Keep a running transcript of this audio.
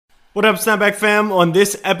What up, Snapback fam? On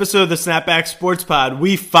this episode of the Snapback Sports Pod,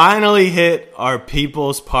 we finally hit our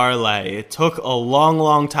People's Parlay. It took a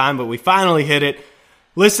long time, but we finally hit it.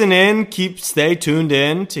 Listen in, stay tuned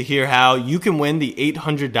in to hear how you can win the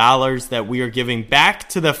 $800 that we are giving back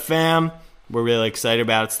to the fam. We're really excited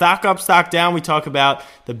about it. Stock up, stock down. We talk about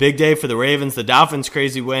the big day for the Ravens, the Dolphins'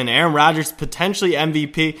 crazy win, Aaron Rodgers potentially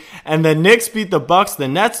MVP, and the Knicks beat the Bucks. The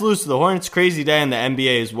Nets lose to the Hornets, crazy day in the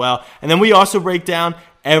NBA as well. And then we also break down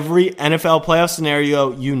every NFL playoff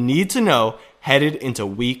scenario you need to know headed into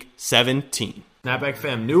Week 17. Snapback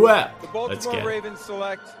fam, new app. The Baltimore Ravens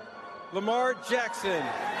select Lamar Jackson.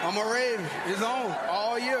 I'm a Raven. He's on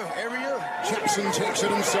all year, every year. Jackson takes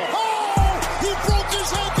it himself. Oh! He broke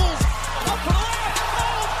his ankles!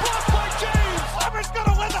 Blocked by James! Auburn's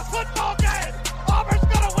gonna win the football game! Auburn's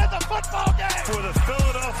gonna win the football game! For the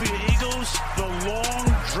Philadelphia Eagles, the long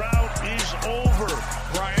drought is over.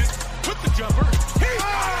 Bryant with the jumper.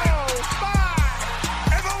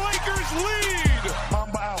 And the Lakers lead!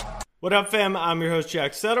 Mamba out. What up, fam? I'm your host,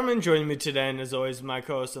 Jack Settleman. Joining me today, and as always, my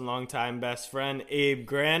co-host and longtime best friend, Abe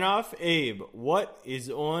Granoff. Abe, what is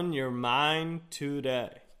on your mind today?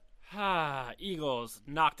 Eagles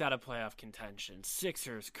knocked out of playoff contention.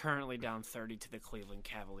 Sixers currently down 30 to the Cleveland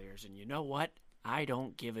Cavaliers. And you know what? I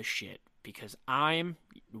don't give a shit because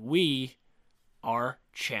we are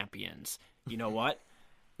champions. You know what?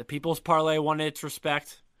 The People's Parlay wanted its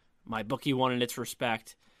respect. My bookie wanted its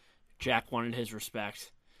respect. Jack wanted his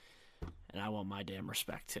respect. And I want my damn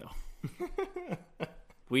respect too.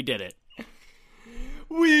 We did it.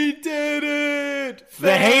 We did it! Fam!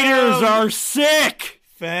 The haters are sick!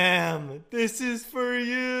 Fam, this is for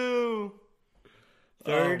you.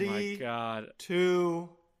 32 Oh my God.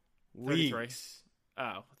 weeks.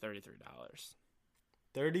 Oh, $33.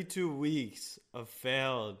 32 weeks of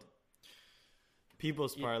failed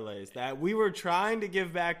People's Parlays that we were trying to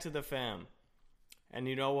give back to the fam. And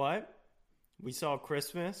you know what? We saw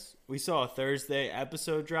Christmas. We saw a Thursday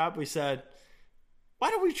episode drop. We said,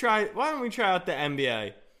 why don't we try out the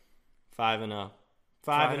NBA? 5-0.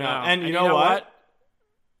 5-0. And you know what?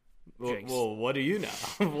 Well, what do you know?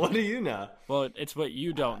 What do you know? Well, it's what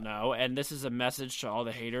you don't know, and this is a message to all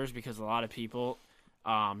the haters because a lot of people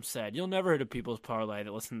said, you'll never hit a People's Parlay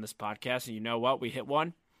that listen to this podcast, and you know what? We hit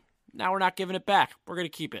one. Now we're not giving it back. We're going to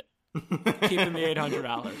keep it. Keeping the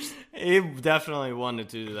 $800. Abe definitely wanted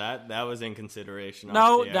to do that. That was in consideration.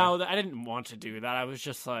 No, I didn't want to do that. I was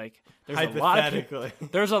just like, hypothetically.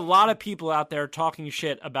 There's a lot of people out there talking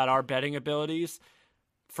shit about our betting abilities.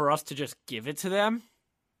 For us to just give it to them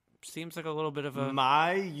seems like a little bit of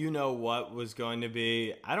a... you-know-what was going to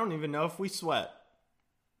be, I don't even know if we sweat.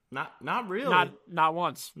 Not really. Not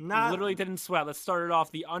once. We literally didn't sweat. Let's start it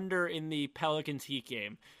off. The under in the Pelicans Heat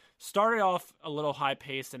game. Started off a little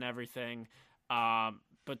high-paced and everything,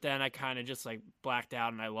 but then I kind of just like blacked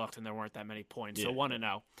out and I looked and there weren't that many points. Yeah.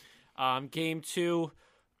 So 1-0. Game 2,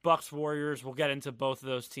 Bucks-Warriors. We'll get into both of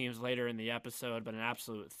those teams later in the episode, but an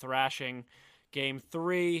absolute thrashing. Game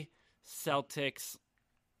 3, Celtics...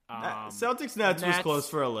 Celtics Nets was close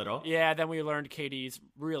for a little. Yeah, then we learned KD's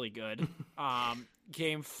really good.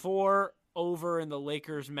 Game 4, over in the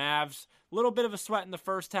Lakers Mavs. A little bit of a sweat in the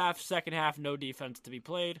first half. Second half, no defense to be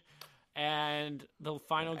played. And the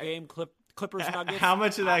final game, Clippers Nuggets. How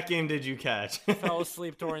much of that game did you catch? Fell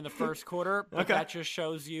asleep during the first quarter. But that just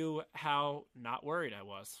shows you how not worried I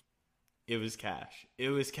was. It was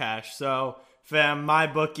cash. So, fam, my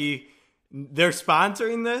bookie, they're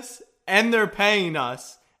sponsoring this and they're paying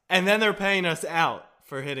us. And then they're paying us out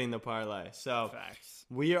for hitting the parlay. So Facts.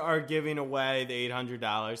 We are giving away the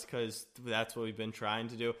 $800 because that's what we've been trying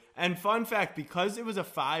to do. And fun fact, because it was a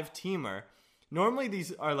 5-teamer, normally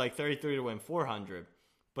these are like 33 to win 400.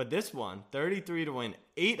 But this one, 33 to win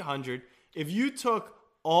 800. If you took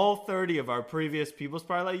all 30 of our previous People's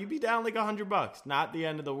Parlay, you'd be down like $100. Not the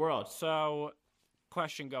end of the world. So,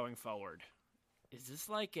 question going forward. Is this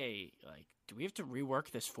do we have to rework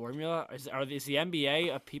this formula? Is the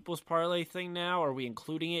NBA a People's Parlay thing now? Are we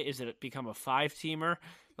including it? Is it become a 5-teamer?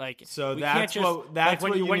 So that's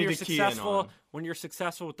what you need to key in on. When you're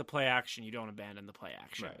successful with the play action, you don't abandon the play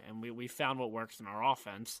action. Right. And we found what works in our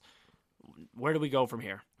offense. Where do we go from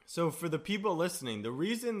here? So for the people listening, the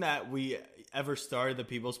reason that we ever started the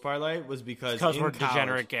People's Parlay was because we're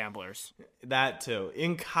degenerate gamblers. That too.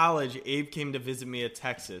 In college, Abe came to visit me at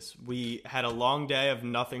Texas. We had a long day of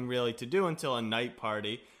nothing really to do until a night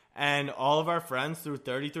party, and all of our friends threw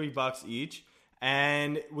 $33 each,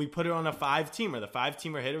 and we put it on a 5-teamer. The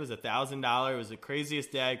 5-teamer hit. It was $1,000. It was the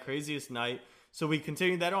craziest day, craziest night. So we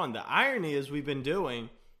continued that on. The irony is we've been doing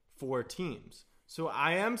 4 teams. So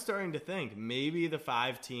I am starting to think maybe the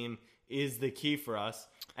 5-team is the key for us.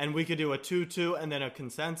 And we could do a 2-2 and then a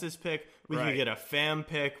consensus pick. We could get a fan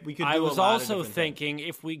pick. We could. I was also thinking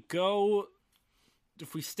if we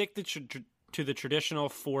stick to the traditional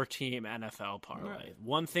 4-team NFL parlay. Right.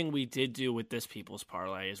 One thing we did do with this people's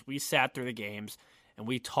parlay is we sat through the games and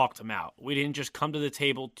we talked them out. We didn't just come to the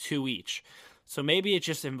table 2 each. So maybe it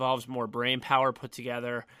just involves more brain power put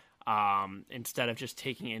together instead of just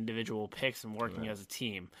taking individual picks and working as a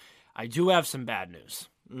team. I do have some bad news.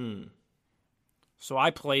 So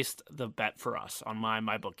I placed the bet for us on my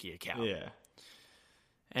MyBookie account. Yeah.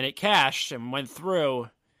 And it cashed and went through.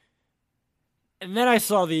 And then I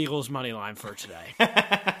saw the Eagles money line for today.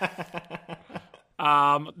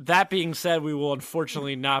 That being said, we will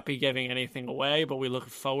unfortunately not be giving anything away, but we look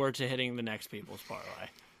forward to hitting the next people's parlay.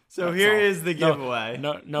 So here is the giveaway.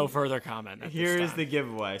 No further comment. Here is the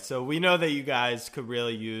giveaway. So we know that you guys could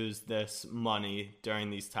really use this money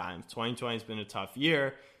during these times. 2020 has been a tough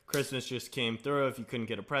year. Christmas just came through. If you couldn't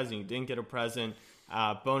get a present, you didn't get a present.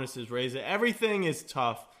 Bonuses, raise it. Everything is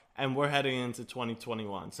tough, and we're heading into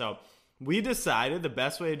 2021. So we decided the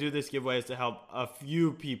best way to do this giveaway is to help a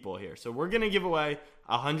few people here. So we're going to give away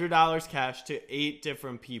 $100 cash to 8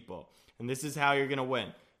 different people. And this is how you're going to win.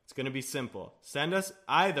 It's going to be simple. Send us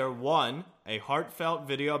either one, a heartfelt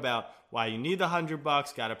video about why you need the $100,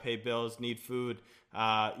 got to pay bills, need food,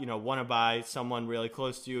 want to buy someone really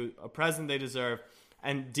close to you a present they deserve,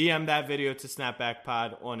 and DM that video to Snapback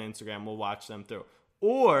Pod on Instagram. We'll watch them through.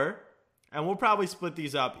 Or, and we'll probably split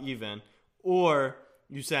these up even, or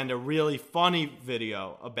you send a really funny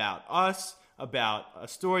video about us, about a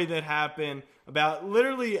story that happened, about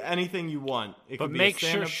literally anything you want. It but could be make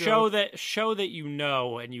sure show that you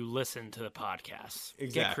know and you listen to the podcast. Exactly.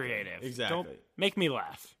 Get creative. Exactly. Don't make me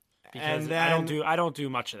laugh. Because and then, I don't do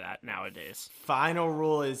much of that nowadays. Final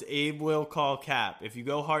rule is Abe will call cap. If you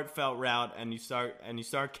go heartfelt route and you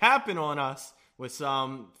start capping on us with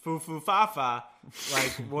some foo-foo-fa-fa,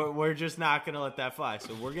 like we're just not going to let that fly.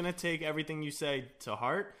 So we're going to take everything you say to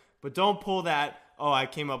heart, but don't pull that, I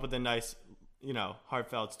came up with a nice,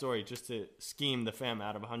 heartfelt story just to scheme the fam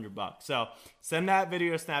out of $100. So send that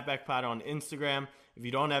video to Snapback Pod on Instagram. If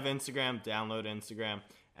you don't have Instagram, download Instagram,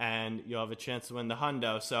 and you'll have a chance to win the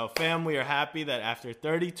hundo. So fam, we are happy that after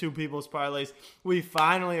 32 people's parlays, we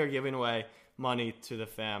finally are giving away money to the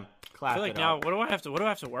fam. Clap I feel like it now, up. what do I have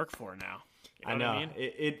to work for now? You know I know. What I mean?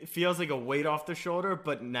 It feels like a weight off the shoulder,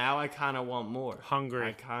 but now I kind of want more. Hungry.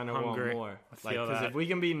 I kind of want more. I feel because if we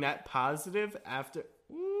can be net positive after...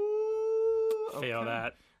 Feel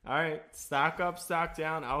that. All right. Stock up, stock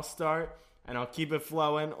down. I'll start, and I'll keep it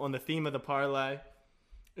flowing on the theme of the parlay.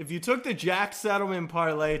 If you took the Jack Settleman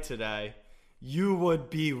parlay today, you would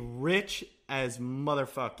be rich as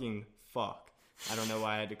motherfucking fuck. I don't know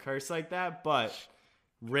why I had to curse like that, but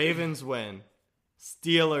Ravens win.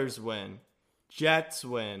 Steelers win. Jets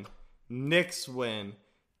win. Knicks win.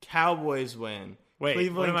 Cowboys win. Wait,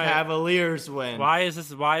 Cleveland Cavaliers win. Why is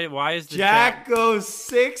this? Why is this Jack goes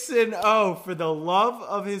 6-0 for the love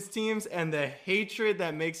of his teams and the hatred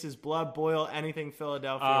that makes his blood boil. Anything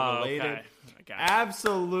Philadelphia related. Okay.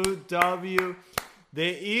 Absolute W.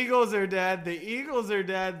 The Eagles are dead. The Eagles are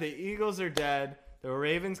dead. The Eagles are dead. The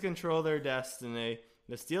Ravens control their destiny.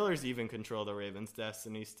 The Steelers even control the Ravens'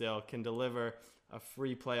 destiny still. Can deliver a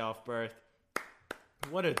free playoff berth.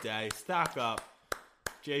 What a day. Stock up.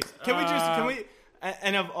 Jason, can we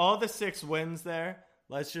and of all the 6 wins there,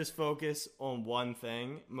 let's just focus on one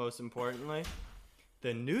thing, most importantly.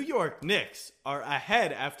 The New York Knicks are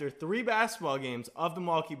ahead after 3 basketball games of the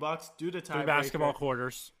Milwaukee Bucks due to tiebreaker. 3 basketball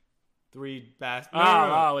quarters. 3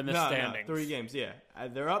 basketball. In the standings. 3 games, yeah.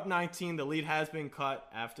 They're up 19. The lead has been cut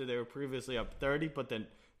after they were previously up 30, but then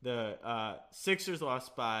the Sixers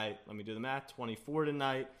lost by, let me do the math, 24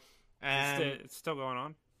 tonight. And it's still going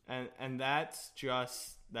on. And that's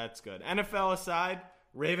good. NFL aside,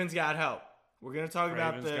 Ravens got help. We're going to talk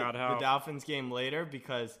about the Dolphins game later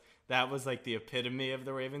because that was like the epitome of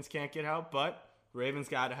the Ravens can't get help. But Ravens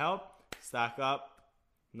got help. Stock up.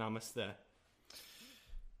 Namaste.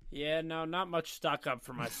 Yeah, no, not much stock up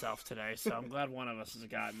for myself today, so I'm glad one of us has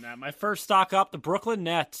gotten that. My first stock up, the Brooklyn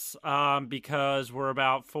Nets, because we're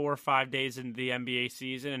about 4 or 5 days into the NBA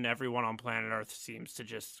season, and everyone on planet Earth seems to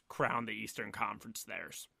just crown the Eastern Conference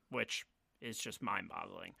theirs, which is just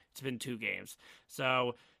mind-boggling. It's been 2 games.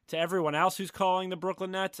 So to everyone else who's calling the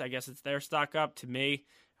Brooklyn Nets, I guess it's their stock up. To me,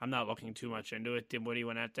 I'm not looking too much into it. Dinwiddie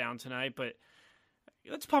went that down tonight, but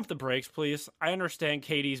let's pump the brakes, please. I understand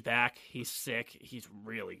KD's back. He's sick. He's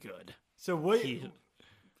really good. So what?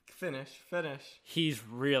 Finish. He's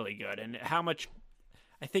really good. And how much?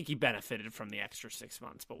 I think he benefited from the extra 6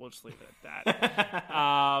 months, but we'll just leave it at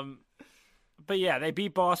that. But yeah, they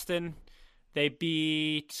beat Boston. They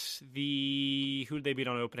beat who did they beat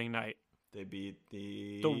on opening night? They beat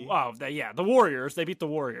the Warriors. They beat the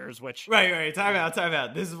Warriors, which right. Time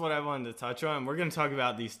out. This is what I wanted to touch on. We're going to talk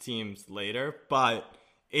about these teams later, but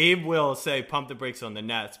Abe will say pump the brakes on the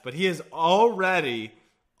Nets, but he is already,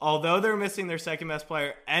 although they're missing their second best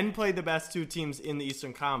player and played the best two teams in the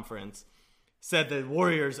Eastern Conference, said the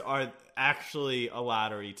Warriors are actually a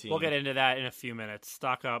lottery team. We'll get into that in a few minutes.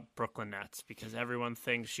 Stock up Brooklyn Nets because everyone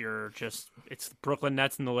thinks it's the Brooklyn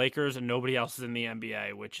Nets and the Lakers and nobody else is in the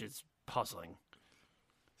NBA, which is puzzling.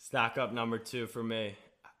 Stock up number 2 for me.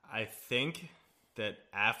 I think that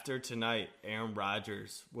after tonight, Aaron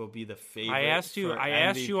Rodgers will be the favorite. I asked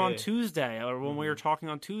you on Tuesday, or when we were Mm-hmm. talking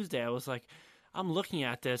on Tuesday, I was like, I'm looking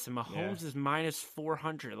at this and Mahomes is minus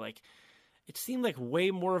 400. Like, it seemed like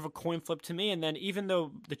way more of a coin flip to me. And then even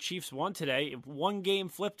though the Chiefs won today, one game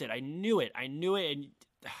flipped it. I knew it. And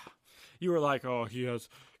you were like, oh, he has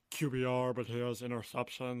QBR, but he has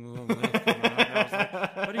interceptions. And I was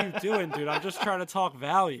like, what are you doing, dude? I'm just trying to talk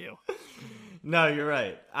value. No, you're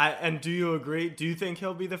right. And do you agree? Do you think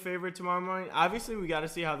he'll be the favorite tomorrow morning? Obviously, we got to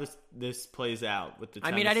see how this plays out with the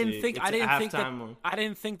Tennessee. I mean, I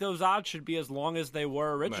didn't think those odds should be as long as they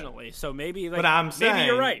were originally. Right. So maybe, but I'm saying, maybe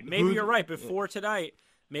you're right. Maybe you're right. Before tonight,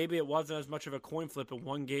 maybe it wasn't as much of a coin flip, and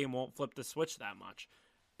one game won't flip the switch that much.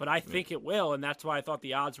 But I think it will, and that's why I thought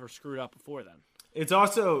the odds were screwed up before then. It's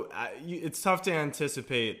also it's tough to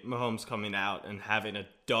anticipate Mahomes coming out and having a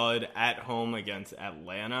dud at home against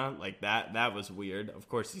Atlanta like that. That was weird. Of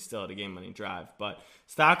course, he still had a game-winning drive, but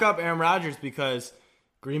stock up Aaron Rodgers because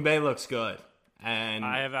Green Bay looks good. And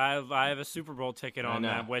I have a Super Bowl ticket on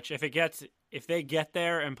them. Which if they get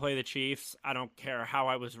there and play the Chiefs, I don't care how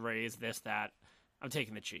I was raised. That I'm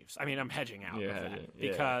taking the Chiefs. I mean, I'm hedging out with that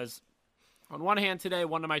because on one hand today,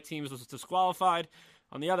 one of my teams was disqualified.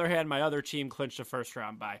 On the other hand, my other team clinched a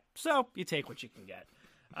first-round bye. So, you take what you can get.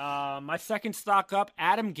 My second stock up,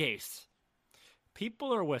 Adam Gase.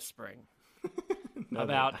 People are whispering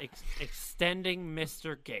about extending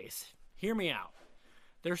Mr. Gase. Hear me out.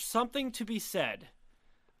 There's something to be said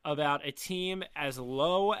about a team as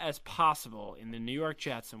low as possible in the New York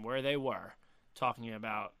Jets and where they were, talking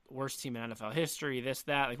about worst team in NFL history, this,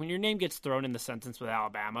 that. Like, when your name gets thrown in the sentence with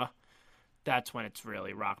Alabama, that's when it's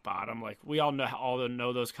really rock bottom. Like, we all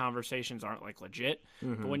know those conversations aren't like legit.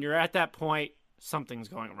 Mm-hmm. But when you're at that point, something's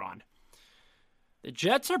going wrong. The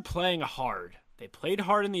Jets are playing hard. They played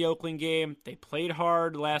hard in the Oakland game. They played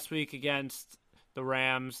hard last week against the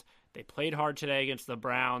Rams. They played hard today against the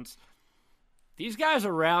Browns. These guys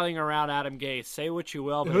are rallying around Adam Gase. Say what you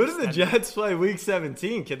will. But who did the Jets play week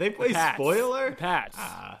 17? Can they play spoiler? The Pats.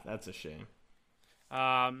 That's a shame.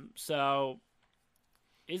 So...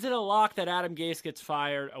 is it a lock that Adam Gase gets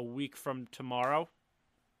fired a week from tomorrow?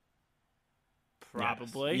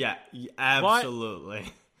 Probably. Yes. Yeah, absolutely.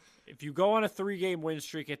 But if you go on a 3-game win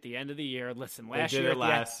streak at the end of the year, listen, last year,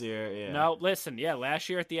 last year, yeah. No, listen, last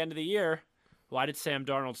year at the end of the year, why did Sam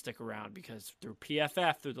Darnold stick around? Because through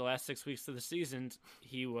PFF, through the last 6 weeks of the season,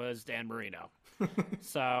 he was Dan Marino.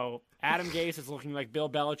 So Adam Gase is looking like Bill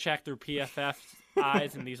Belichick through PFF's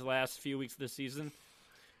eyes in these last few weeks of the season.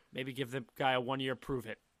 Maybe give the guy a 1 year prove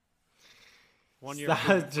it. 1 year.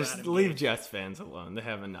 Just leave Jets fans alone. They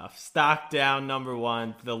have enough. Stock down number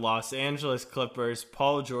 1, the Los Angeles Clippers.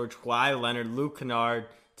 Paul George, Kawhi Leonard, Luke Kennard,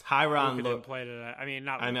 Tyronn Lue. Didn't play today. I mean,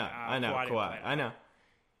 not. I know. Kawhi. I know.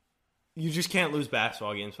 You just can't lose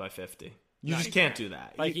basketball games by 50. You just can't do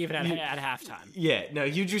that. Like even at halftime. Yeah, no,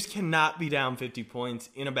 you just cannot be down 50 points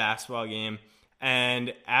in a basketball game.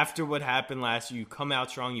 And after what happened last year, you come out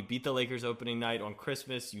strong. You beat the Lakers opening night on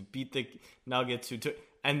Christmas. You beat the Nuggets,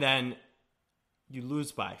 and then you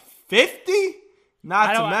lose by 50.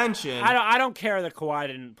 Not to mention, I don't care that Kawhi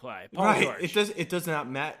didn't play. Paul George. It does not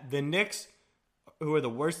matter. The Knicks, who are the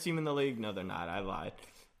worst team in the league, no, they're not. I lied.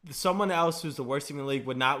 Someone else who's the worst team in the league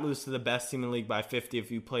would not lose to the best team in the league by 50 if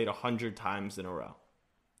you played 100 times in a row.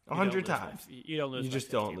 100 times. You don't lose. You just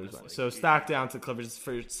don't lose. So stock down to Clippers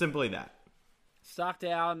for simply that. Stock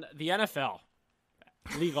down the NFL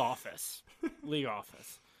league office. The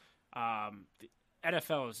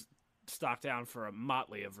NFL is stock down for a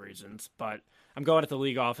motley of reasons, but I'm going at the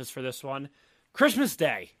league office for this one. Christmas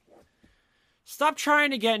Day. Stop trying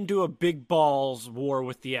to get into a big balls war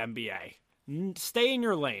with the NBA. Stay in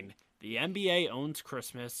your lane. The NBA owns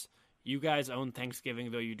Christmas. You guys own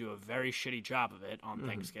Thanksgiving, though you do a very shitty job of it on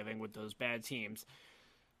Thanksgiving with those bad teams.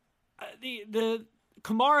 The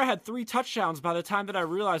Kamara had 3 touchdowns by the time that I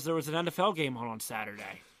realized there was an NFL game on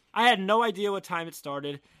Saturday. I had no idea what time it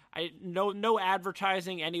started. No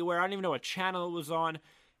advertising anywhere. I don't even know what channel it was on.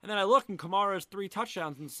 And then I look, and Kamara has 3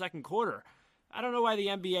 touchdowns in the second quarter. I don't know why the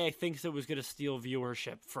NBA thinks it was going to steal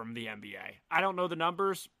viewership from the NBA. I don't know the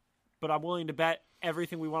numbers, but I'm willing to bet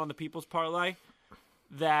everything we want on the People's Parlay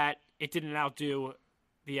that it didn't outdo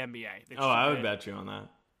the NBA. I would bet you on that.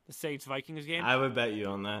 The Saints-Vikings game? I would bet you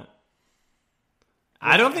on that.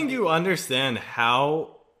 I don't think you understand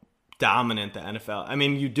how dominant the NFL. I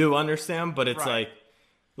mean, you do understand, but it's right.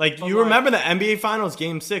 like you remember the NBA Finals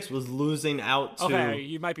Game 6 was losing out to... Okay,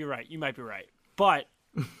 you might be right. But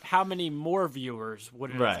how many more viewers would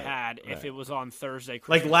it have had if it was on Thursday?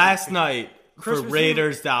 Christmas like last night for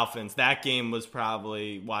Raiders-Dolphins, that game was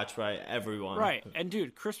probably watched by everyone. Right. And,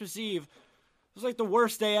 dude, Christmas Eve was like the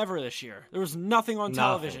worst day ever this year. There was nothing on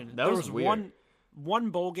television. That was weird. One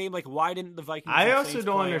bowl game. Like, why didn't the Vikings? I also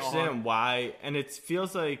don't understand why, and it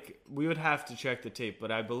feels like we would have to check the tape,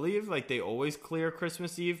 but I believe like they always clear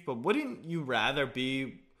Christmas Eve. But wouldn't you rather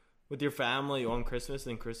be with your family on Christmas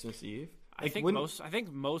than Christmas Eve? Like, I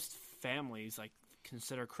think most families like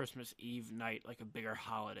consider Christmas Eve night like a bigger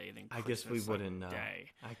holiday than Christmas, I guess we wouldn't know.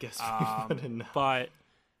 Day. I guess we wouldn't know. But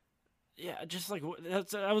yeah, just like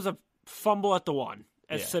that was a fumble at the one.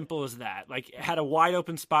 As simple as that. Like, had a wide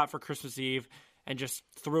open spot for Christmas Eve and just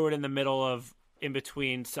threw it in the middle of in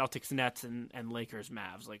between Celtics Nets and Lakers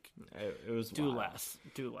Mavs. Like, it was do wild.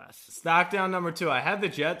 less. Stock down number 2. I had the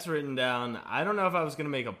Jets written down. I don't know if I was going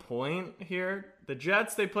to make a point here. The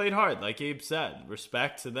Jets, they played hard, like Abe said.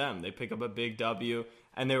 Respect to them. They pick up a big W,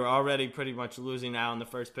 and they were already pretty much losing out in the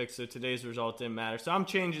first pick, so today's result didn't matter. So I'm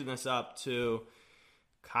changing this up to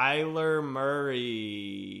Kyler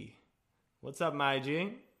Murray. What's up, my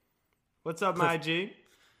G? What's up, my G?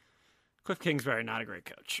 Cliff Kingsbury, not a great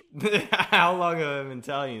coach. How long have I been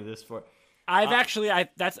telling you this for?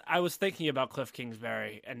 I was thinking about Cliff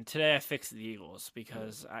Kingsbury, and today I fixed the Eagles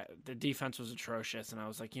because the defense was atrocious, and I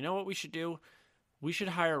was like, you know what we should do? We should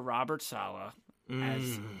hire Robert Saleh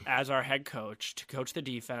as our head coach to coach the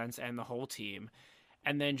defense and the whole team,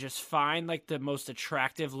 and then just find like the most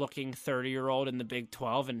attractive looking 30-year-old in the Big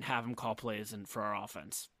 12 and have him call plays for our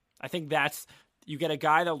offense. I think you get a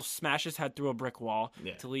guy that'll smash his head through a brick wall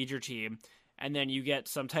to lead your team, and then you get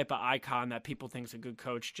some type of icon that people think is a good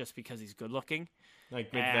coach just because he's good looking.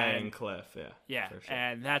 Like McVay and Cliff, Yeah, for sure.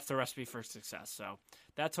 And that's the recipe for success. So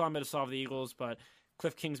that's how I'm going to solve the Eagles, but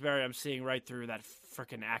Cliff Kingsbury, I'm seeing right through that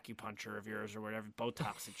freaking acupuncture of yours or whatever,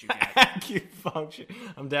 Botox that you get. Acupuncture.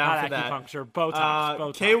 I'm down Not for that. Acupuncture,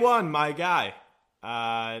 Botox. K1, my guy.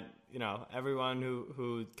 Everyone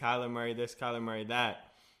who Kyler Murray this, Kyler Murray that.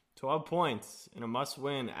 12 points in a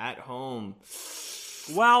must-win at home.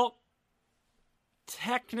 Well,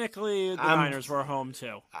 technically the Niners were home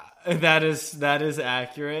too. That is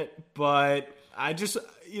accurate, but I just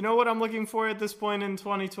what I'm looking for at this point in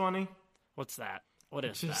 2020? What's that? What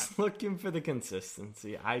is just that? Looking for the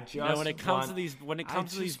consistency. When it comes to these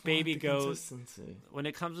baby goat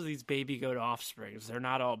offsprings, they're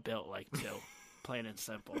not all built like two. Plain and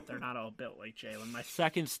simple. They're not all built like Jalen. My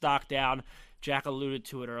second stock down, Jack alluded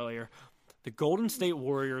to it earlier. The Golden State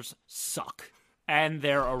Warriors suck, and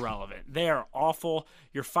they're irrelevant. They are awful.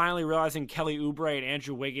 You're finally realizing Kelly Oubre and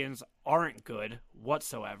Andrew Wiggins aren't good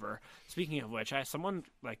whatsoever. Speaking of which, someone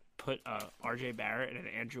put RJ Barrett and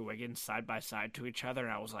Andrew Wiggins side by side to each other,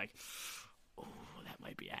 and I was like, "Oh, that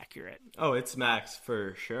might be accurate." Oh, it's Max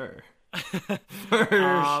for sure.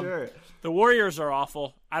 Sure. The Warriors are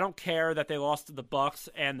awful. I don't care that they lost to the Bucks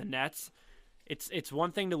and the Nets. It's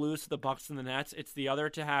one thing to lose to the Bucks and the Nets. It's the other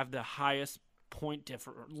to have the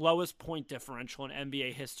lowest point differential in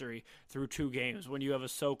NBA history through 2 games when you have a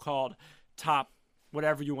so-called top,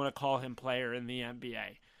 whatever you want to call him, player in the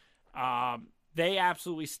NBA. They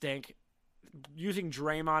absolutely stink. Using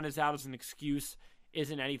Draymond is out as an excuse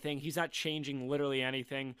isn't anything. He's not changing literally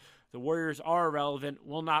anything. The Warriors are irrelevant,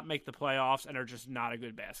 will not make the playoffs, and are just not a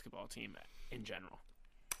good basketball team in general.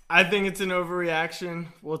 I think it's an overreaction.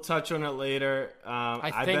 We'll touch on it later.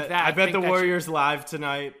 I bet the Warriors live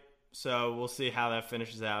tonight, so we'll see how that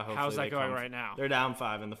finishes out. Hopefully how's that going right now? They're down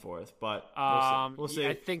 5 in the 4th, but we'll see.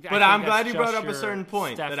 I'm glad you brought up a certain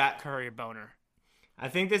point. Steph Curry boner. I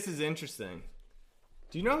think this is interesting.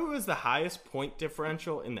 Do you know who has the highest point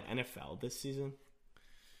differential in the NFL this season?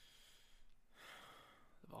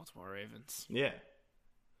 Baltimore Ravens. Yeah.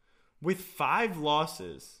 With 5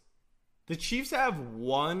 losses, the Chiefs have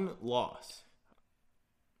 1 loss.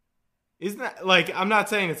 Isn't that, I'm not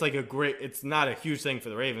saying it's it's not a huge thing for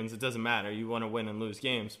the Ravens. It doesn't matter. You want to win and lose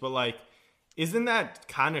games. But, isn't that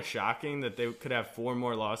kind of shocking that they could have 4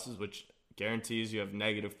 more losses, which guarantees you have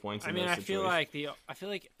negative points in those situations? I feel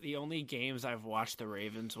like the only games I've watched the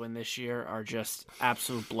Ravens win this year are just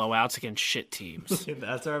absolute blowouts against shit teams.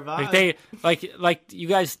 That's our vibe. You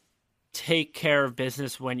guys take care of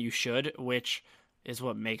business when you should, which is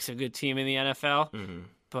what makes a good team in the NFL.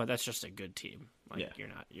 But that's just a good team.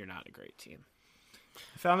 You're not a great team.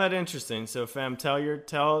 I found that interesting. So, fam,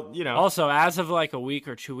 Also, as of like a week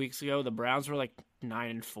or 2 weeks ago, the Browns were like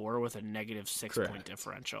 9-4 with a negative 6-point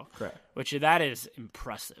differential. Correct. Which that is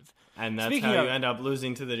impressive. And that's how you end up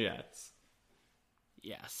losing to the Jets.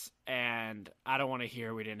 Yes. And I don't want to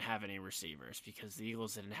hear we didn't have any receivers because the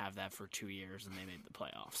Eagles didn't have that for 2 years and they made the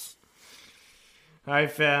playoffs. All right,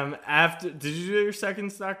 fam. Did you do your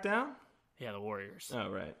second stock down? Yeah, the Warriors. Oh,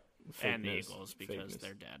 right. And the Eagles because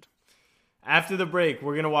they're dead. After the break,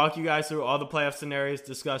 we're going to walk you guys through all the playoff scenarios,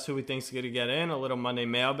 discuss who we think is going to get in, a little Monday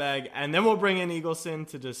mailbag, and then we'll bring in Eagleson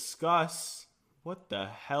to discuss what the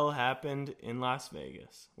hell happened in Las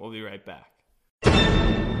Vegas. We'll be right back.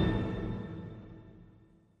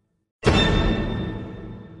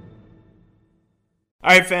 All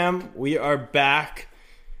right, fam, we are back.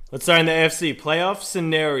 Let's start in the AFC. Playoff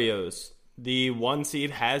scenarios. The 1 seed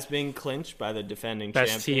has been clinched by the defending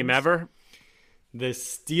champions. Best team ever. The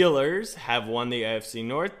Steelers have won the AFC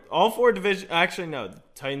North. All 4 division. Actually, no. The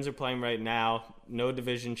Titans are playing right now. No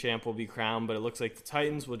division champ will be crowned, but it looks like the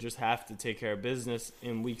Titans will just have to take care of business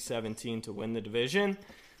in Week 17 to win the division.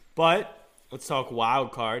 But let's talk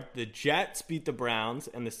wild card. The Jets beat the Browns,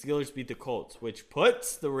 and the Steelers beat the Colts, which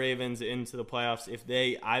puts the Ravens into the playoffs if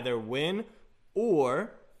they either win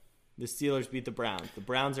or the Steelers beat the Browns. The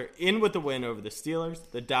Browns are in with the win over the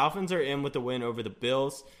Steelers. The Dolphins are in with the win over the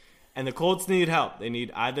Bills. And the Colts need help. They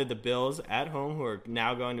need either the Bills at home, who are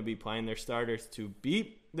now going to be playing their starters, to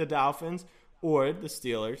beat the Dolphins, or the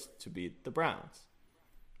Steelers to beat the Browns.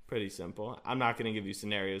 Pretty simple. I'm not going to give you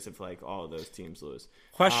scenarios if all of those teams lose.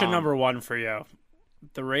 Question number 1 for you.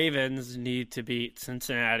 The Ravens need to beat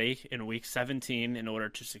Cincinnati in Week 17 in order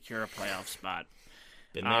to secure a playoff spot.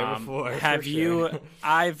 Been there before. Have you?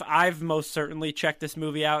 I've most certainly checked this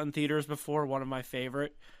movie out in theaters before. One of my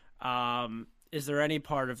favorite. Is there any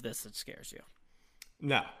part of this that scares you?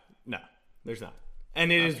 No, there's not. And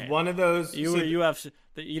it is one of those. You have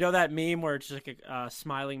that meme where it's just like a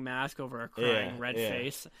smiling mask over a crying red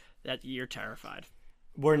face. That you're terrified.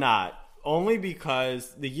 We're not. Only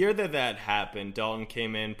because the year that happened, Dalton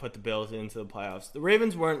came in, put the Bills into the playoffs. The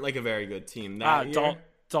Ravens weren't a very good team that year.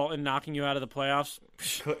 Dalton knocking you out of the playoffs?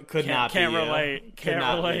 Can't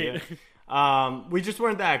relate. We just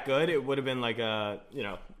weren't that good. It would have been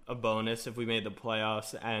a bonus if we made the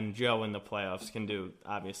playoffs, and Joe in the playoffs can do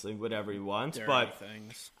obviously whatever he wants.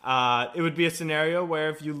 It would be a scenario where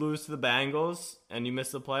if you lose to the Bengals and you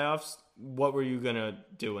miss the playoffs, what were you gonna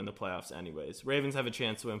do in the playoffs anyways? Ravens have a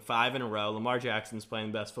chance to win 5 in a row. Lamar Jackson's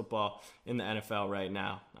playing the best football in the NFL right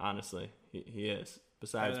now. Honestly, he is.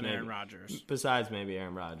 Besides Aaron Rodgers. Besides maybe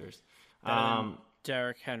Aaron Rodgers.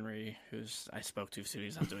 Derrick Henry, who's I spoke to, so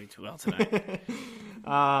he's not doing too well tonight.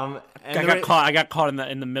 I got caught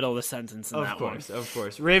in the middle of the sentence. Of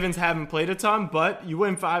course. Ravens haven't played a ton, but you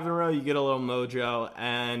win 5 in a row, you get a little mojo.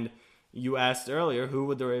 And you asked earlier, who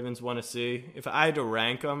would the Ravens want to see? If I had to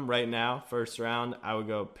rank them right now, first round, I would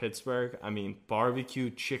go Pittsburgh. I mean, barbecue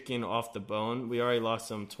chicken off the bone. We already lost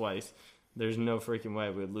them twice. There's no freaking way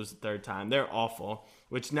we would lose the third time. They're awful.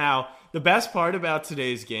 Which now, the best part about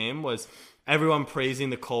today's game was everyone praising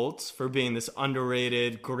the Colts for being this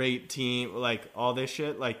underrated, great team, all this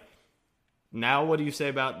shit. Now what do you say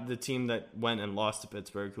about the team that went and lost to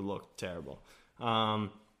Pittsburgh, who looked terrible?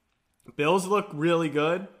 Bills look really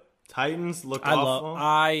good. Titans look awful.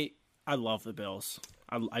 I love the Bills.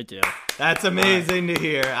 I do. That's amazing to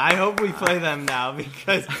hear. I hope we play them now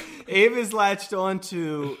because Abe has latched on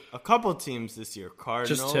to a couple teams this year.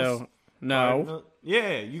 Cardinals. Just 2. No.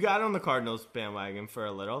 Yeah, you got on the Cardinals bandwagon for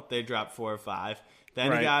a little. They dropped 4 or 5.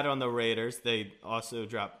 Then you got on the Raiders. They also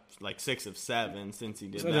dropped 6 of 7 since he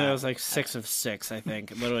did that. It was 6 of 6, I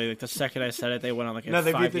think. Literally, the second I said it, they went on a 5 game. No,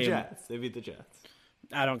 they beat the Jets. They beat the Jets.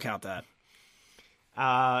 I don't count that.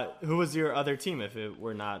 Who was your other team if it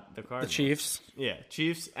were not the Cardinals? The Chiefs. Yeah,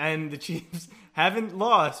 Chiefs. And the Chiefs haven't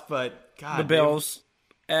lost, but God. The Bills.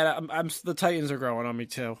 And the Titans are growing on me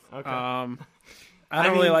too. Okay. I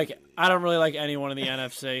don't really like anyone in the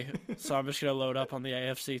NFC, so I'm just gonna load up on the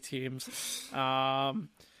AFC teams.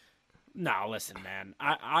 No, listen, man.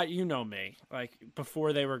 I you know me.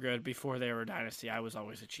 Before they were good, before they were a dynasty, I was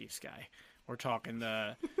always a Chiefs guy. We're talking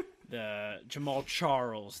the Jamal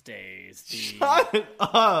Charles days. Shut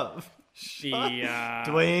up.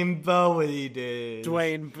 Dwayne Bowie days.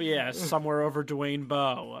 Somewhere over Dwayne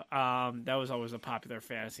Bowe. That was always a popular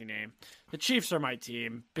fantasy name. The Chiefs are my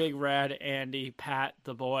team. Big Red, Andy, Pat,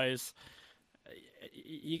 the boys.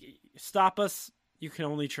 You stop us, you can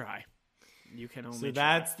only try. You can only So try.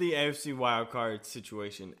 that's the AFC wildcard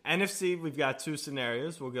situation. NFC, we've got two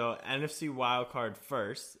scenarios. We'll go NFC wildcard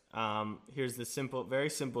first. Here's the very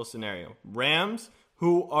simple scenario. Rams,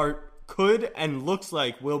 who could and looks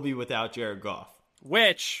like will be without Jared Goff.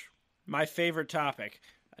 Which, my favorite topic,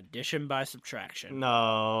 addition by subtraction.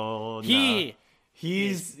 No.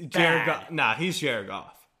 He's Jared Goff. Nah, he's Jared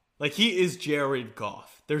Goff. Like, he is Jared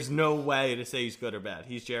Goff. There's no way to say he's good or bad.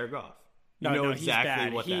 He's Jared Goff. You know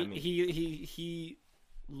exactly what that means. He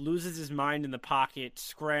loses his mind in the pocket,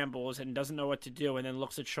 scrambles, and doesn't know what to do, and then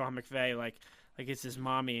looks at Sean McVay like it's his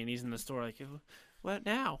mommy, and he's in the store like, what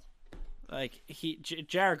now? Like,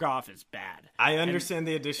 Jared Goff is bad. I understand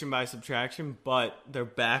the addition by subtraction, but their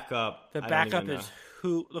backup. The backup is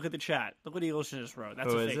who? Look at the chat. Look what Eagles just wrote.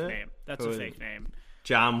 That's a fake name. That's a fake name.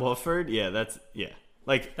 John Wolford. Yeah,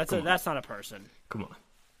 like that's not a person. Come on.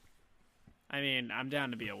 I mean, I'm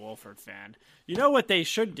down to be a Wolford fan. You know what they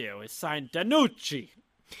should do is sign DiNucci.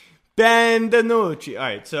 Ben DiNucci. All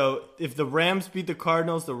right, so if the Rams beat the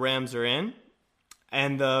Cardinals, the Rams are in,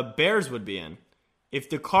 and the Bears would be in. If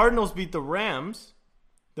the Cardinals beat the Rams,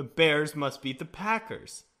 the Bears must beat the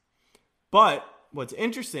Packers. But what's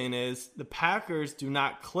interesting is the Packers do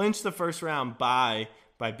not clinch the first round by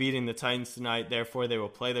beating the Titans tonight. Therefore, they will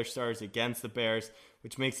play their stars against the Bears,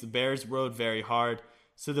 which makes the Bears' road very hard.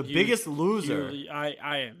 So the biggest loser...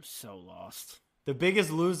 I am so lost. The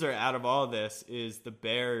biggest loser out of all this is the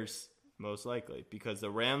Bears, most likely, because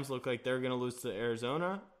the Rams look like they're going to lose to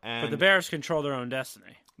Arizona. But the Bears control their own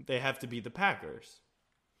destiny. They have to beat the Packers.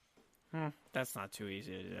 That's not too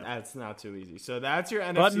easy to do. That's not too easy. So that's your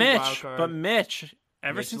NFC wildcard. But Mitch,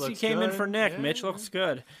 since he came in for Nick, yeah. Mitch looks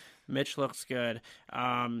good. Mitch looks good.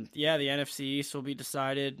 The NFC East will be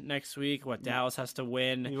decided next week. Dallas has to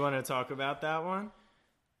win. You want to talk about that one?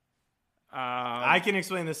 I can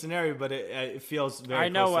explain the scenario, but it feels very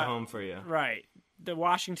close to home for you. Right. The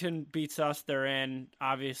Washington beats us, they're in.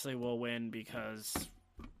 Obviously, we'll win because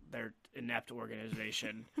they're an inept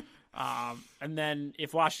organization. And then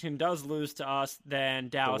if Washington does lose to us, then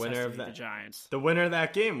Dallas has to beat the Giants. The winner of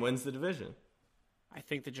that game wins the division. I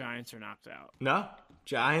think the Giants are knocked out. No,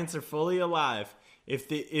 Giants are fully alive.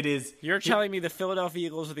 You're telling me the Philadelphia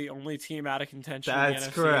Eagles are the only team out of contention in the NFC?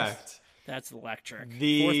 That's correct. That's electric.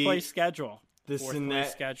 The fourth place schedule. The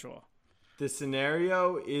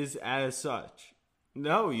scenario is as such.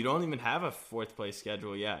 No, you don't even have a fourth place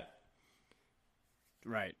schedule yet.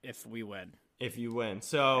 Right, if we win. If you win.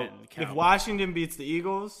 So if Washington beats the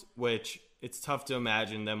Eagles, which it's tough to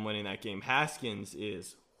imagine them winning that game, Haskins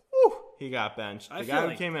he got benched. The guy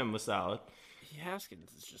who came in was solid.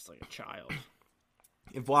 Haskins is just like a child.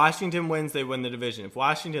 If Washington wins, they win the division. If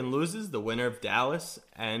Washington loses, the winner of Dallas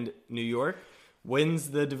and New York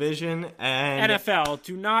wins the division. And NFL,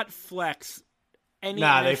 do not flex any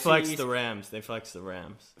they flex the Rams. They flex the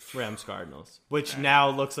Rams. Rams-Cardinals, which now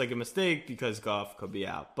looks like a mistake because Goff could be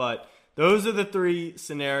out. But those are the three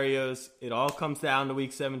scenarios. It all comes down to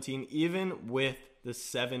Week 17, even with the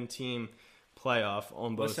 7-team playoff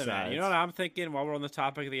on both sides. Man, you know what I'm thinking while we're on the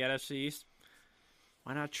topic of the NFC East?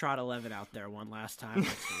 Why not trot 11 out there one last time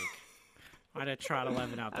next week? Why not trot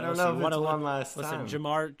 11 out there? I don't know if it's one last time. Listen,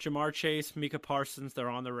 Jamar Chase, Micah Parsons, they're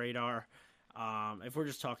on the radar. If we're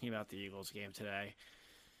just talking about the Eagles game today,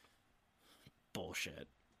 bullshit.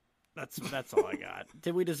 That's all I got.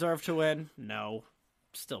 Did we deserve to win? No.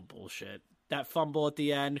 Still bullshit. That fumble at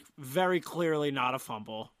the end, very clearly not a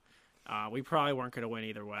fumble. We probably weren't going to win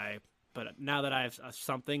either way. But now that I have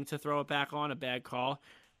something to throw it back on, a bad call,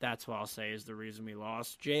 that's what I'll say is the reason we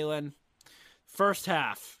lost. Jalen, first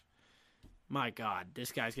half, my God,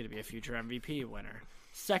 this guy's going to be a future MVP winner.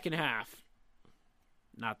 Second half,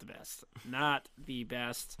 not the best. Not the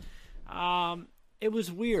best. It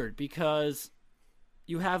was weird because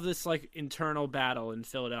you have this like internal battle in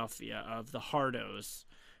Philadelphia of the hardos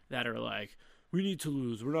that are like, we need to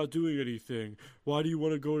lose. We're not doing anything. Why do you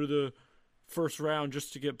want to go to the first round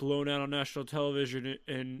just to get blown out on national television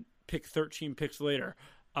and pick 13 picks later?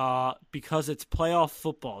 Because it's playoff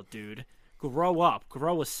football, dude. Grow up.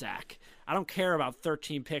 Grow a sack. I don't care about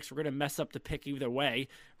 13 picks. We're going to mess up the pick either way.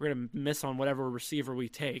 We're going to miss on whatever receiver we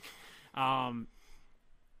take.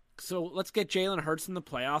 So let's get Jalen Hurts in the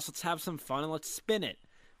playoffs. Let's have some fun and let's spin it.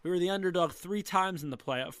 We were the underdog 4 times in the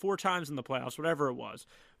playoffs, whatever it was.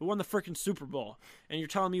 We won the freaking Super Bowl. And you're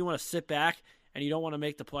telling me you want to sit back and you don't want to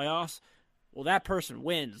make the playoffs? Well, that person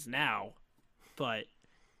wins now. But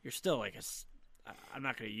you're still like I'm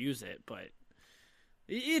not going to use it, but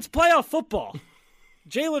it's playoff football.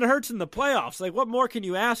 Jalen Hurts in the playoffs. Like, what more can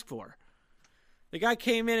you ask for? The guy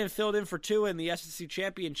came in and filled in for Tua in the SEC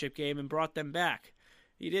championship game and brought them back.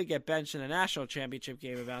 He did get benched in the national championship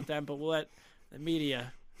game about them, but we'll let the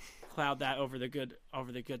media cloud that over the good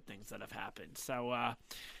things that have happened. So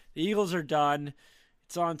the Eagles are done.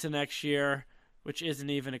 It's on to next year, which isn't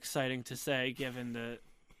even exciting to say given the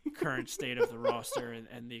current state of the roster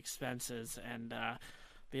and the expenses and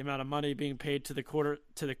the amount of money being paid to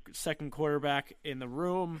the second quarterback in the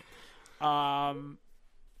room.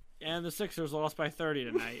 And the Sixers lost by 30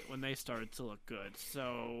 tonight when they started to look good.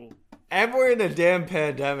 So, and we're in a damn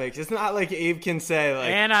pandemic. It's not like Abe can say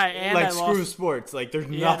like screw sports. Like there's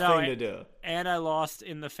nothing to do. And I lost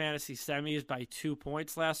in the fantasy semis by 2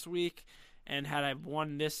 points last week. And had I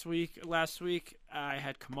won last week, I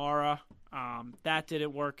had Kamara. That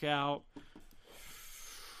didn't work out.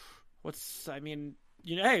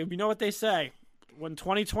 Hey, you know what they say. When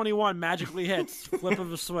 2021 magically hits, flip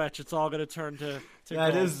of a switch, it's all going to turn to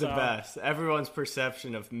that gold. Is the best. Everyone's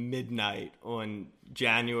perception of midnight on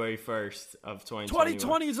January 1st of 2021.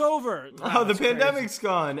 2020 is over. Oh, the pandemic's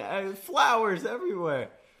gone. Flowers everywhere.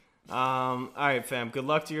 All right, fam. Good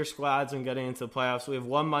luck to your squads and getting into the playoffs. We have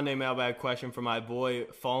one Monday mailbag question from my boy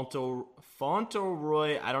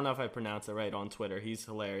Fauntleroy. I don't know if I pronounced it right on Twitter. He's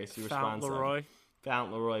hilarious. He responds.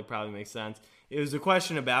 Fauntleroy probably makes sense. It was a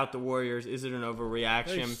question about the Warriors. Is it an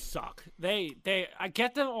overreaction? They suck. I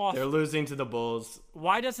get them off. They're losing to the Bulls.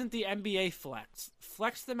 Why doesn't the NBA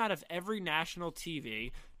flex them out of every national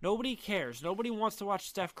TV? Nobody cares. Nobody wants to watch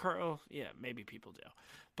Steph Curry. Oh, yeah, maybe people do.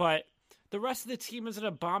 But the rest of the team is an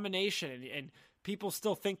abomination, and people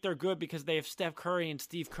still think they're good because they have Steph Curry and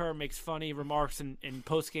Steve Kerr makes funny remarks in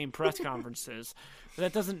post-game press conferences. But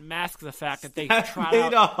that doesn't mask the fact that they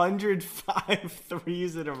made 105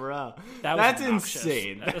 threes in a row. That's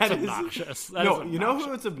insane. That's obnoxious. You know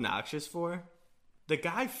who it's obnoxious for? The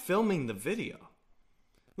guy filming the video.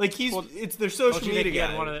 Like it's their social media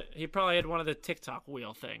guy. He probably had one of the TikTok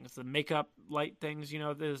wheel things, the makeup light things. You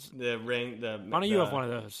know, there's the ring. Why don't you have one of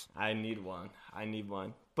those? I need one.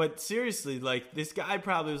 But seriously, like this guy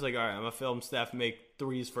probably was like, all right, I'm gonna film Steph make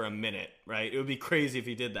threes for a minute, right? It would be crazy if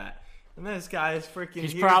he did that. And then this guy is freaking.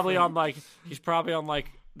 He's probably on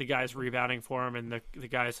the guy's rebounding for him, and the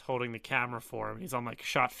guy's holding the camera for him. He's on like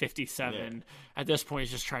shot 57. Yeah. At this point,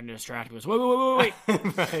 he's just trying to distract him. He goes, wait.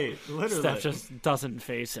 Right, literally. Steph just doesn't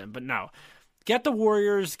face him. But no, get the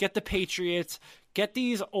Warriors, get the Patriots, get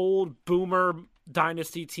these old boomer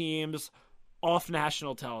dynasty teams off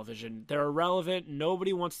national television. They're irrelevant.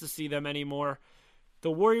 Nobody wants to see them anymore.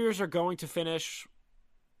 The Warriors are going to finish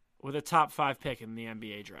with a top 5 pick in the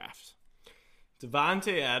NBA draft.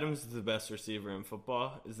 Devontae Adams is the best receiver in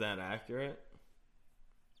football. Is that accurate?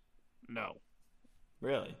 No.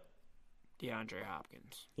 Really? DeAndre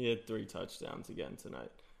Hopkins. He had 3 touchdowns again tonight.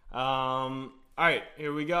 All right,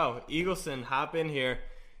 here we go. Eagleson, hop in here.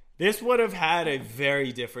 This would have had a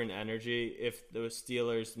very different energy if the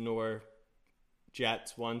Steelers nor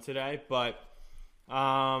Jets won today. But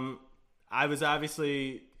I was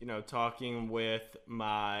obviously, talking with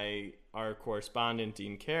our correspondent,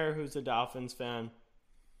 Dean Kerr, who's a Dolphins fan.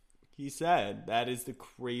 He said that is the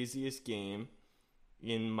craziest game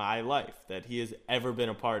in my life that he has ever been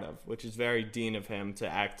a part of, which is very Dean of him to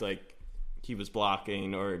act like he was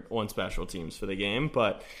blocking or on special teams for the game.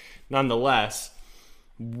 But nonetheless,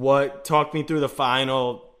 talk me through the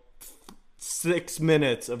final 6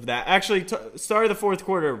 minutes of that. Actually, start of the fourth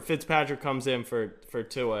quarter, Fitzpatrick comes in for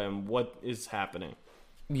Tua, and what is happening?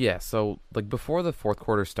 Yeah, so like before the fourth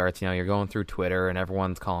quarter starts, you're going through Twitter and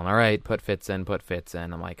everyone's calling, all right, put Fitz in.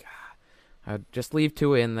 I'm like, I'd just leave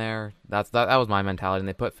Tua in there. That was my mentality, and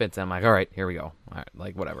they put Fitz in. I'm like, all right, here we go. All right,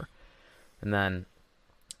 like whatever. And then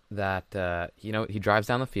he drives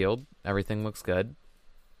down the field. Everything looks good.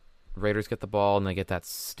 Raiders get the ball, and they get that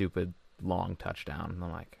stupid long touchdown. And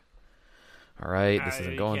I'm like, all right, this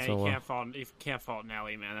isn't going so well. You can't fault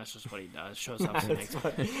Nelly, man. That's just what he does. Shows up and makes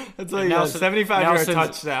That's what he does. 75-yard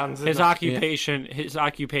touchdowns. His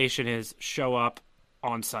occupation is show up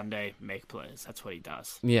on Sunday, make plays. That's what he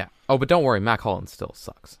does. Yeah. Oh, but don't worry, Mac Hollins still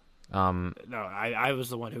sucks. No, I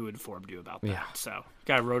was the one who informed you about that. Yeah. So,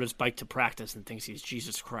 guy rode his bike to practice and thinks he's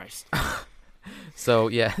Jesus Christ. So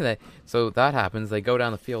that happens. They go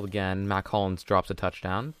down the field again. Mac Hollins drops a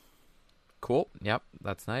touchdown. Cool. Yep,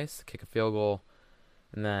 that's nice. Kick a field goal.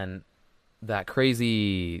 And then that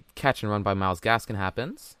crazy catch and run by Myles Gaskin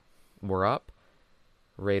happens. We're up.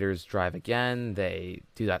 Raiders drive again. They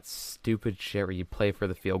do that stupid shit where you play for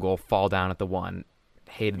the field goal, fall down at the 1.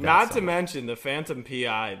 Hated that. Not to mention the phantom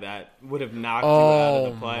PI that would have knocked you out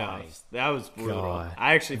of the playoffs. That was brutal. God.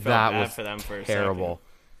 I actually felt bad for them for terrible. A second.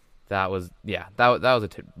 That was a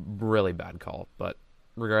really bad call. But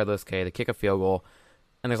regardless, they kick a field goal.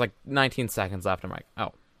 And there's like 19 seconds left. I'm like,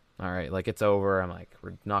 oh, all right, like it's over. I'm like,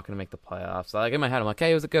 we're not gonna make the playoffs. Like in my head, I'm like,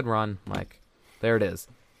 hey, it was a good run. I'm like, there it is.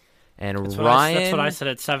 And That's Ryan, what I said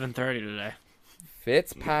at 7:30 today.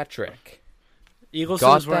 Fitzpatrick.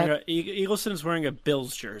 Eagleson's wearing a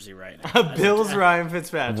Bills jersey right now. Ryan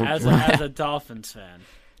Fitzpatrick. As a Dolphins fan.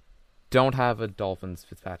 Don't have a Dolphins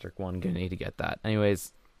Fitzpatrick one. Gonna need to get that.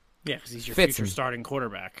 Anyways, Yeah, because he's your Fitz- future starting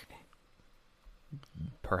quarterback.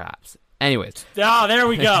 perhaps. Anyways, Oh, there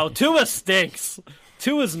we go. Tua stinks.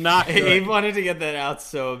 Tua's not He good. wanted to get that out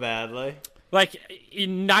so badly. Like,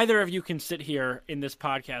 neither of you can sit here in this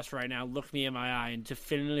podcast right now, look me in my eye, and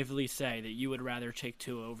definitively say that you would rather take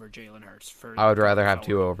Tua over Jalen Hurts. I would rather have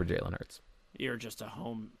Tua over Jalen Hurts. You're just a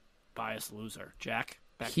home biased loser. Jack?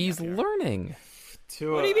 back me He's up here. learning.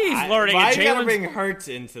 Tua, What do you mean he's learning? Why you gotta Jalen's- bring Hurts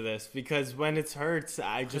into this? Because when it's Hurts,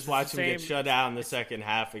 I just watch him get same- shut out in the second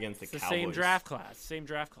half against the It's the Cowboys. same draft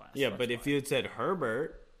class. Yeah, That's but if why. you had said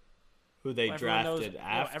Herbert, who they Well, everyone drafted knows,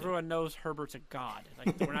 after. everyone knows Herbert's a god.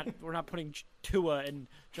 Like we're not putting Tua and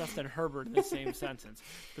Justin Herbert in the same sentence.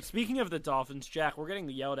 But speaking of the Dolphins, Jack, we're getting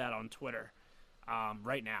yelled at on Twitter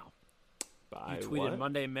right now. By You tweeted what?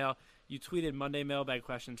 Monday Mail. You tweeted Monday mailbag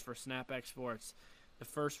questions for Snapback Sports. The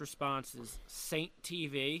first response is Saint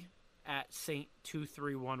TV at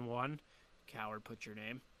Saint2311. Coward, put your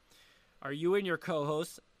name. Are you and your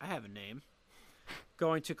co-host, I have a name,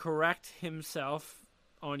 going to correct himself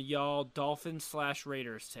on y'all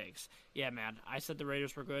Dolphins/Raiders takes? Yeah, man. I said the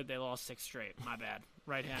Raiders were good. They lost 6 straight. My bad.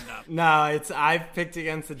 Right hand up. No, it's I've picked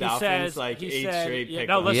against the Dolphins like 8 straight yeah, picks.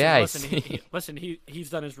 no, listen, Yeah, I listen, he's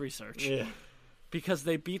done his research. Yeah. Because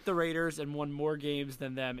they beat the Raiders and won more games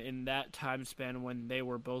than them in that time span when they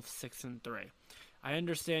were both 6-3. I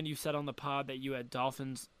understand you said on the pod that you had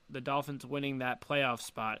the Dolphins winning that playoff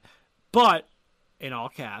spot, but in all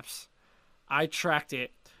caps, I tracked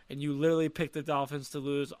it, and you literally picked the Dolphins to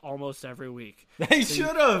lose almost every week. They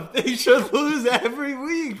should have. They should lose every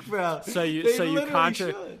week, bro. So you They so you literally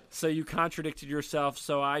should. so you contradicted yourself.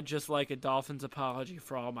 So I just like a Dolphins apology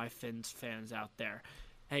for all my Fins fans out there.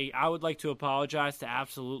 Hey, I would like to apologize to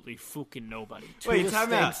absolutely fucking nobody. Wait, Tua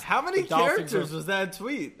time out. stinks. How many The Dolphins characters are- was that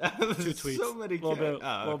tweet? 2 tweets. So many a little bit,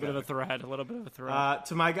 characters. little bit of a thread. A little bit of a thread.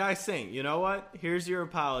 To my guy Saint, you know what? Here's your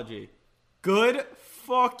apology. Good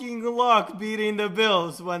fucking luck beating the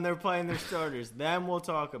Bills when they're playing their starters. Then we'll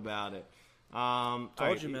talk about it. Told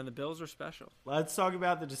alright, you, man. The Bills are special. Let's talk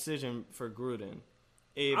about the decision for Gruden.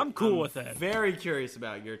 Abe, I'm cool with it. Very curious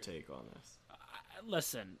about your take on this.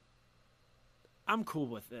 Listen, I'm cool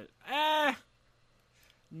with it.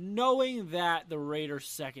 Knowing that the Raiders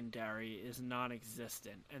secondary is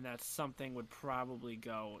non-existent and that something would probably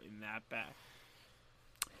go in that back.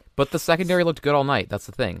 But the secondary looked good all night. That's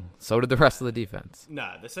the thing. So did the rest of the defense.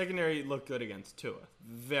 Nah, the secondary looked good against Tua.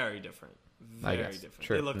 Very different. I Very guess. different.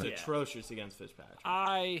 True. They looked Yeah. atrocious against Fitzpatrick.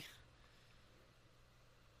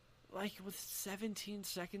 With 17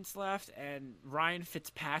 seconds left and Ryan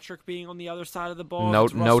Fitzpatrick being on the other side of the ball. No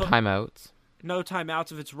if it's Russell- timeouts. No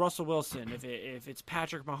timeouts. If it's Russell Wilson, if it's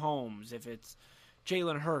Patrick Mahomes, if it's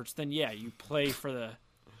Jalen Hurts, then yeah, you play for the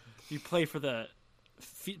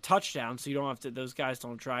touchdown, so you don't have to. Those guys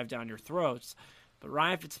don't drive down your throats. But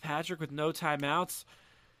Ryan Fitzpatrick with no timeouts,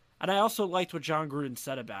 and I also liked what John Gruden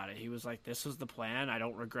said about it. He was like, "This was the plan. I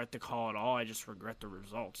don't regret the call at all. I just regret the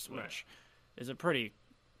results," which is a pretty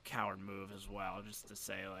coward move as well. Just to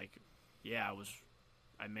say like, "Yeah,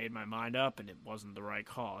 I made my mind up, and it wasn't the right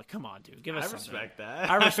call." Like, come on, dude, give us I something. respect that.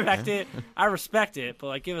 I respect it. I respect it, but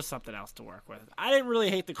like, give us something else to work with. I didn't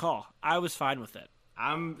really hate the call. I was fine with it.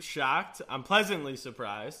 I'm shocked. I'm pleasantly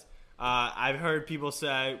surprised. I've heard people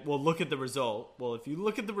say, well, look at the result. Well, if you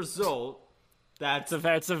look at the result, that's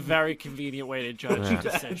It's a very convenient way to judge a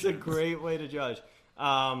that's decision. a great way to judge.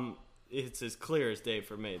 It's as clear as day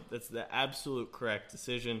for me. That's the absolute correct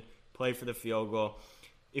decision. Play for the field goal.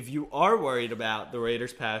 If you are worried about the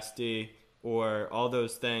Raiders pass D or all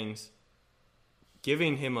those things,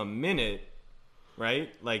 giving him a minute,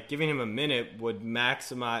 right? Like, giving him a minute would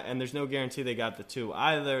maximize, and there's no guarantee they got the 2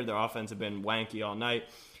 either. Their offense have been wanky all night.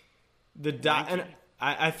 And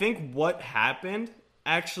I think what happened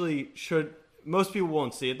actually should, most people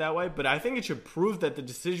won't see it that way, but I think it should prove that the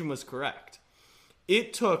decision was correct.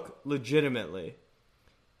 It took legitimately,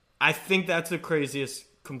 I think that's the craziest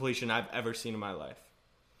completion I've ever seen in my life.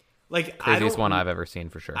 Like, Craziest one I've ever seen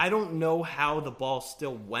for sure. I don't know how the ball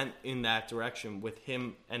still went in that direction with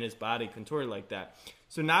him and his body contorted like that.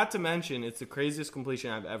 So not to mention, it's the craziest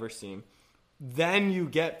completion I've ever seen. Then you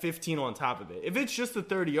get 15 on top of it. If it's just a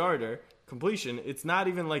 30-yarder completion, it's not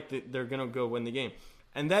even like they're going to go win the game.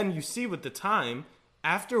 And then you see with the time,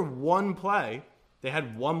 after one play, they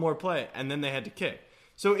had one more play, and then they had to kick.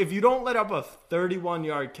 So if you don't let up a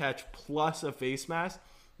 31-yard catch plus a face mask,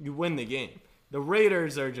 you win the game. The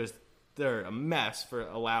Raiders they're a mess for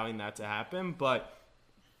allowing that to happen, but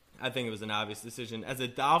I think it was an obvious decision. As a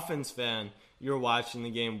Dolphins fan, you're watching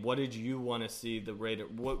the game. What did you want to see the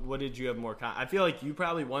Raiders? What did you have more? I feel like you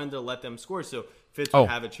probably wanted to let them score so Fitz would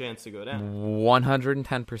have a chance to go down.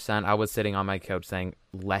 110%. I was sitting on my couch saying,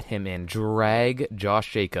 let him in. Drag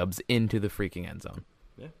Josh Jacobs into the freaking end zone.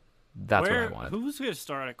 Yeah. That's what I wanted. Who's going to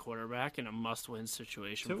start at quarterback in a must-win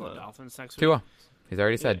situation for the Dolphins next week? Tua. He's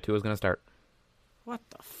already said Tua's going to start. What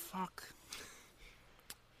the fuck?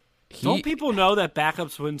 Don't people know that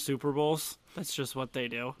backups win Super Bowls? That's just what they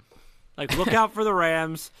do. Like, look out for the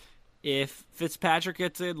Rams. If Fitzpatrick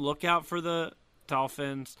gets in, look out for the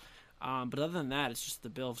Dolphins. But other than that, it's just the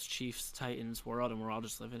Bills, Chiefs, Titans world, and we're all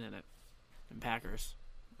just living in it. And Packers.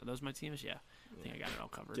 Are those my teams? Yeah. I think I got it all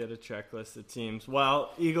covered. Get a checklist of teams.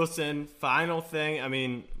 Well, Eagleson, final thing. I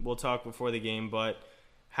mean, we'll talk before the game, but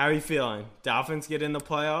how are you feeling? Dolphins get in the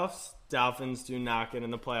playoffs? Dolphins do not get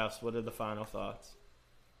in the playoffs. What are the final thoughts?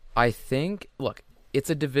 I think, look, it's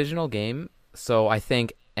a divisional game, so I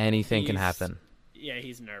think anything can happen. Yeah,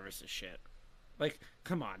 he's nervous as shit. Like,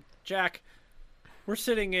 come on. Jack, we're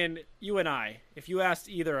sitting in, you and I, if you asked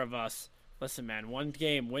either of us, listen, man, one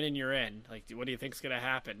game, win and you're in. Like, what do you think's going to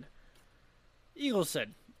happen? Eagles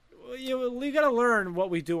said, we got to learn what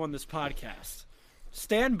we do on this podcast.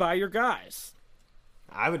 Stand by your guys.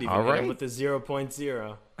 I would even hit him with the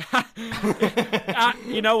 0.0.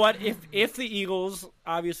 You know what? If the Eagles,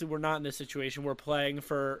 obviously we're not in this situation, we're playing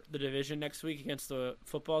for the division next week against the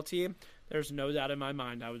football team, there's no doubt in my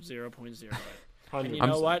mind I would 0.0 it. And you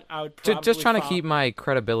know what? I would probably just trying to keep my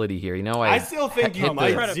credibility here. You know, I still think you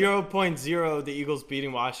might 0.0 the Eagles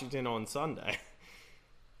beating Washington on Sunday.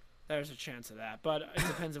 There's a chance of that, but it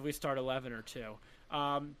depends if we start 11 or 2.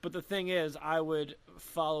 But the thing is, I would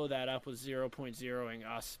follow that up with 0.0ing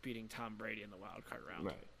us beating Tom Brady in the wild card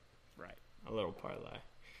round. Right. A little parlay.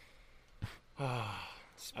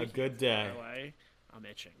 A good day. Parlay, I'm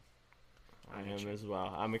itching. I am as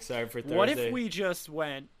well. I'm excited for Thursday. What if we just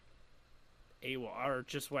went AWOL or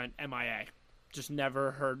just went MIA? Just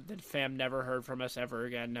never heard. The fam never heard from us ever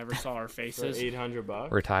again. Never saw our faces. For $800.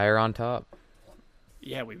 Retire on top.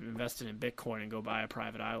 Yeah, we've invested in Bitcoin and go buy a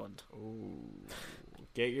private island. Ooh.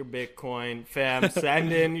 Get your Bitcoin. Fam,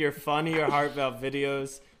 send in your funny or heartfelt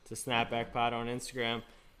videos to SnapbackPod on Instagram.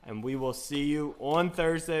 And we will see you on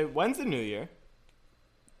Thursday. When's the New Year?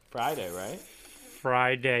 Friday, right?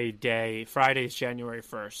 Friday's January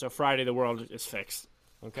 1st. So Friday the world is fixed.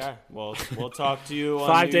 Okay. Well, we'll talk to you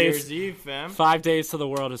on New Year's Eve, fam. 5 days till the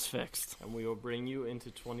world is fixed. And we will bring you into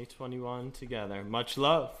 2021 together. Much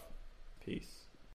love. Peace.